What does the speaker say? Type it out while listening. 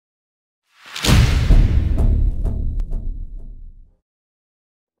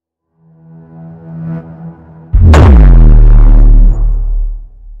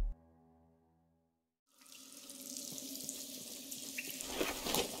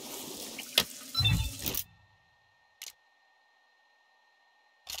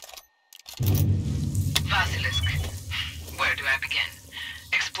type again.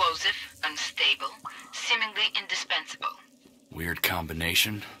 Explosive, unstable, seemingly indispensable. Weird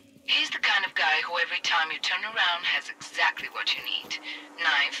combination. He's the kind of guy who every time you turn around has exactly what you need.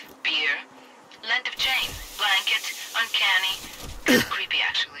 Knife, beer, length of chain, blanket, uncanny, kind of creepy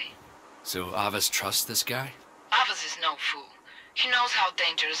actually. So Avas trusts this guy? Avas is no fool. He knows how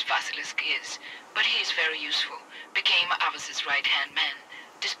dangerous Vasilisk is, but he is very useful. Became Avas's right-hand man,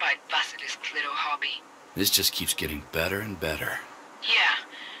 despite Vasilisk's little hobby. This just keeps getting better and better. Yeah,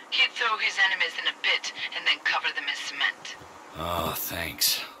 he'd throw his enemies in a pit and then cover them in cement. Oh,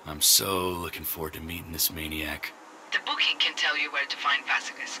 thanks. I'm so looking forward to meeting this maniac. The bookie can tell you where to find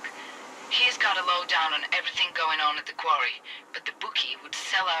Vasilisk. He's got a lowdown on everything going on at the quarry, but the bookie would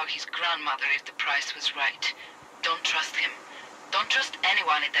sell out his grandmother if the price was right. Don't trust him. Don't trust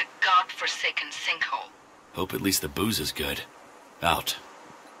anyone in that god-forsaken sinkhole. Hope at least the booze is good. Out.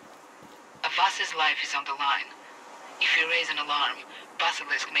 Avas's life is on the line. If you raise an alarm,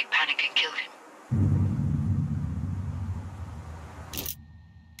 Basilisk may panic and kill him.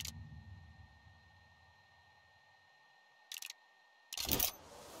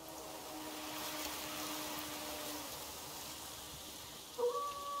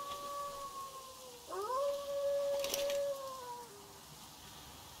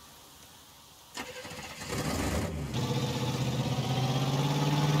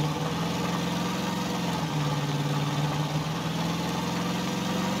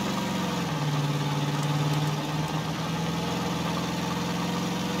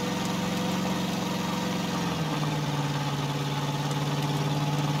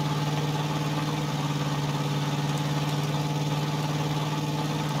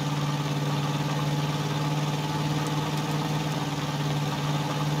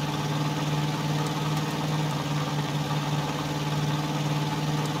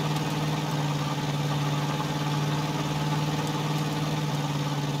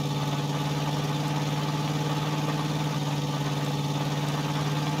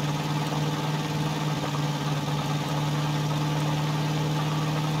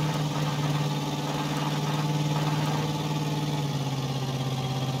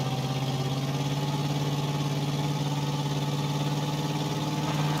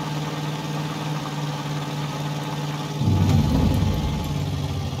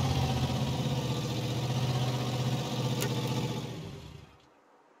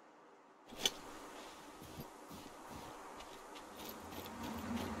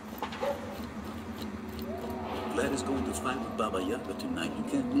 Vlad is going to fight with Baba Yaga tonight. You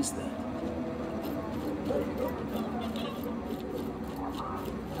can't miss that.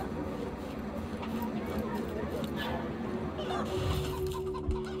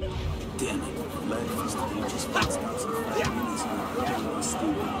 Damn it. Vlad is the just passed out some 5 minutes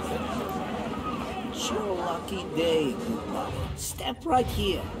ago. It's your lucky day, good luck. Step right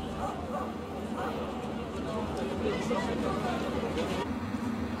here.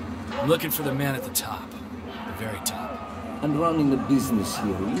 I'm looking for the man at the top. The very top. I'm running a business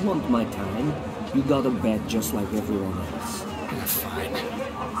here. You want my time? You got a bet just like everyone else. Yeah, fine.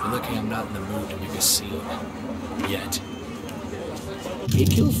 You're lucky I'm not in the mood to make a scene. Yet.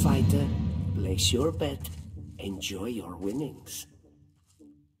 Pick your fighter, place your bet, enjoy your winnings.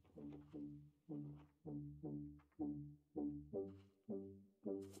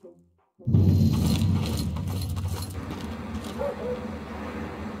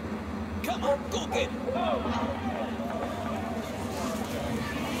 Come on, go get it.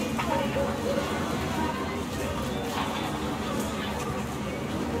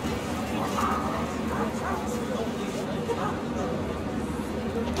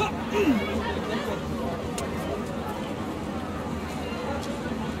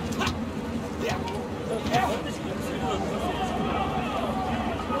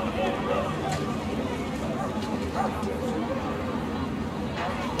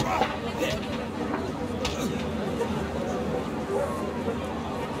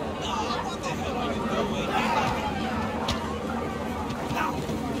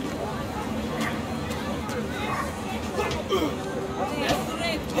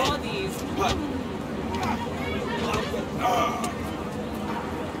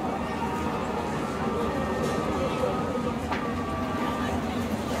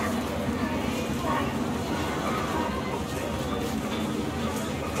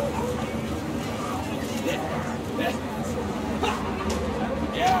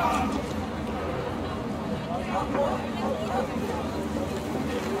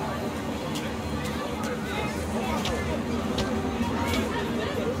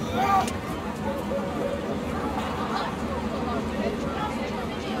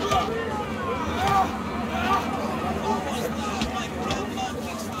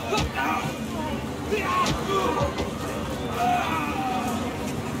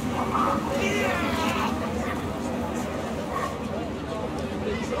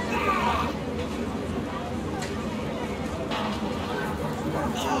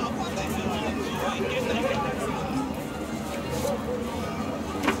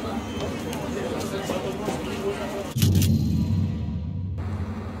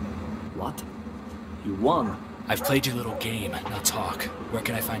 One. I've played your little game, now talk. Where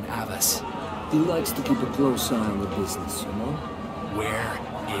can I find Avas? He likes to keep a close eye on the business, you know? Where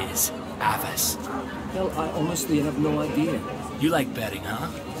is Avas? Hell, I honestly have no idea. You like betting, huh?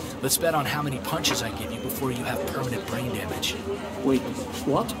 Let's bet on how many punches I give you before you have permanent brain damage. Wait,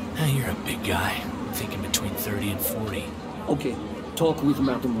 what? You're a big guy. Thinking between 30 and 40. Okay, talk with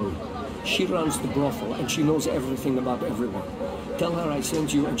Madame Rue. She runs the brothel and she knows everything about everyone. Tell her I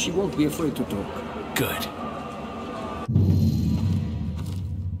sent you and she won't be afraid to talk. Good.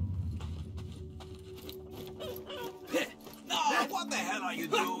 No, what the hell are you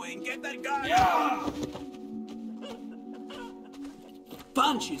doing? Get that guy out!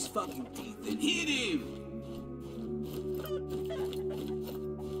 Punch his fucking teeth and hit him!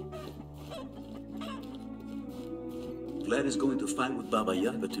 Vlad is going to fight with Baba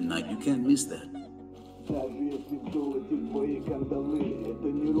Yaga tonight. You can't miss that.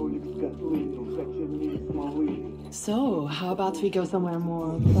 So, how about we go somewhere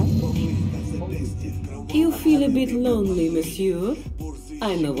more private? You feel a bit lonely, monsieur?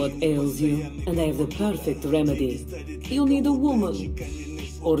 I know what ails you, and I have the perfect remedy. You need a woman.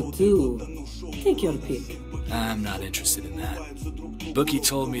 Or two. Take your pick. I'm not interested in that. Bookie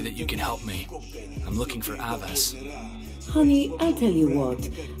told me that you can help me. I'm looking for Avas. Honey, I'll tell you what.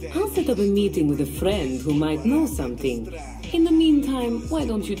 I'll set up a meeting with a friend who might know something. In the meantime, why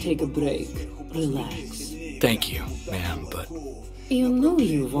don't you take a break? Relax. Thank you, ma'am, but... You know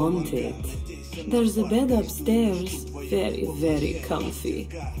you want it. There's a bed upstairs. Very, very comfy.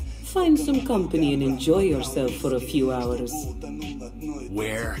 Find some company and enjoy yourself for a few hours.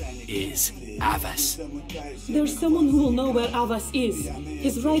 Where is Avas? There's someone who will know where Avas is.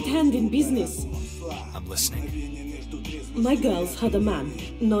 His right hand in business. I'm listening. My girls had a man,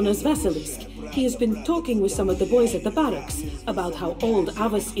 known as Vasilisk. He has been talking with some of the boys at the barracks about how old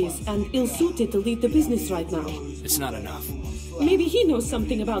Avas is and ill-suited to lead the business right now. It's not enough. Maybe he knows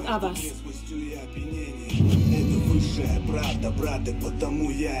something about Avas.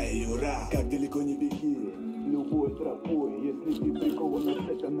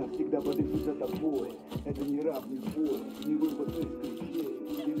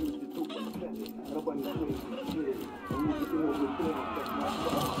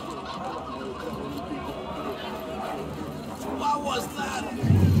 What was that?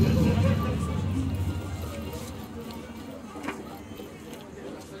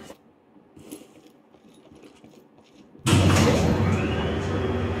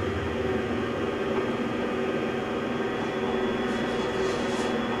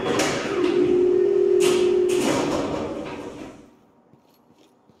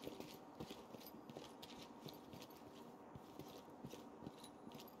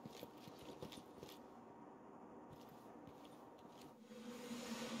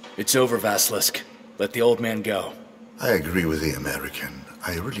 It's over, Vasilisk. Let the old man go. I agree with the American.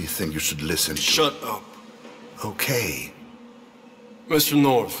 I really think you should listen to... Shut up. Okay. Mr.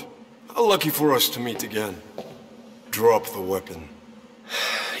 North, how lucky for us to meet again. Drop the weapon.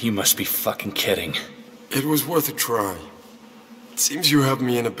 You must be fucking kidding. It was worth a try. It seems you have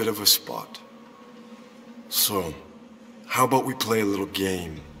me in a bit of a spot. So, how about we play a little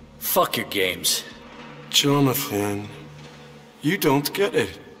game? Fuck your games. Jonathan, you don't get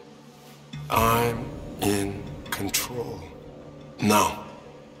it. I'm in control. Now,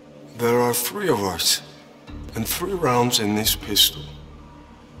 there are 3 of us, and 3 rounds in this pistol.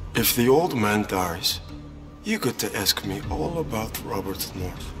 If the old man dies, you get to ask me all about Robert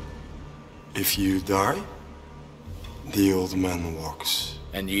North. If you die, the old man walks.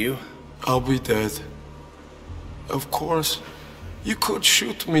 And you? I'll be dead. Of course, you could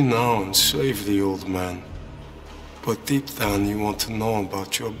shoot me now and save the old man. But deep down you want to know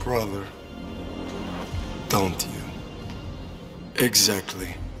about your brother. Don't you?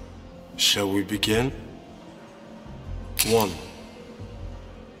 Exactly. Shall we begin? 1.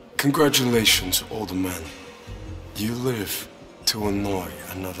 Congratulations, old man. You live to annoy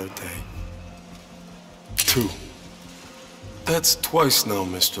another day. 2. That's twice now,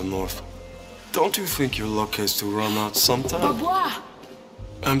 Mr. North. Don't you think your luck has to run out sometime?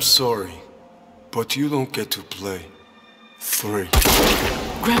 I'm sorry, but you don't get to play. 3.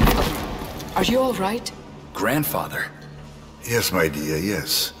 Grandfather, are you all right? Grandfather? Yes, my dear,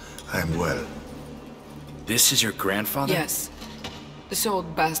 yes. I'm well. This is your grandfather? Yes. This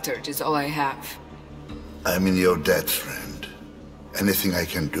old bastard is all I have. I'm in your debt, friend. Anything I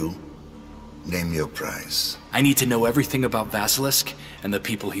can do? Name your price. I need to know everything about Vasilisk and the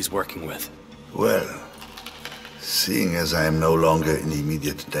people he's working with. Well, seeing as I am no longer in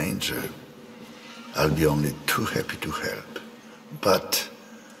immediate danger, I'll be only too happy to help. But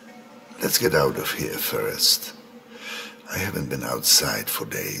Let's get out of here first. I haven't been outside for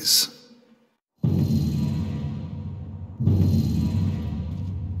days.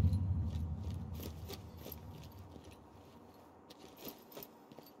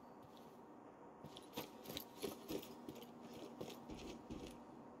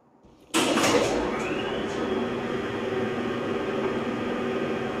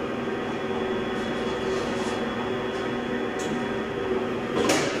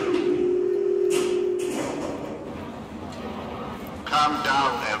 Calm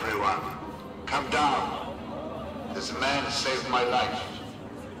down, everyone. Calm down. This man saved my life.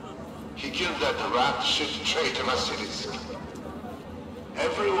 He killed that rat shit traitor Vasilisk.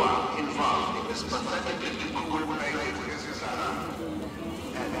 Everyone involved in this pathetic little Google payment is his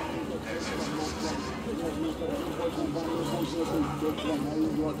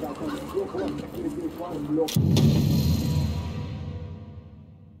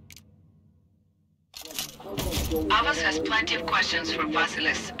Avas has plenty of questions for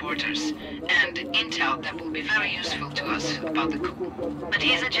Vasilisk supporters, and intel that will be very useful to us about the coup. But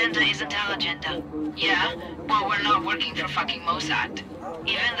his agenda isn't our agenda. Yeah? Well, we're not working for fucking Mossad.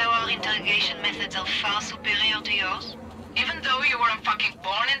 Even though our interrogation methods are far superior to yours? Even though you weren't fucking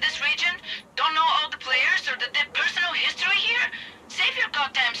born in this region, don't know all the players or their personal history here, save your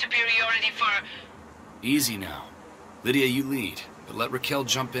goddamn superiority for... Easy now. Lydia, you lead, but let Raquel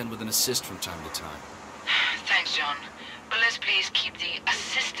jump in with an assist from time to time. Thanks, John. But let's please keep the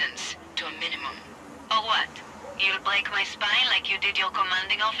assistance to a minimum. Or what? You'll break my spine like you did your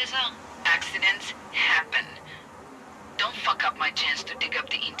commanding officer? Accidents happen. Don't fuck up my chance to dig up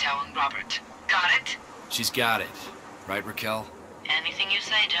the intel on Robert. Got it? She's got it. Right, Raquel? Anything you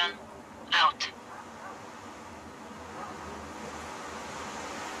say, John. Out.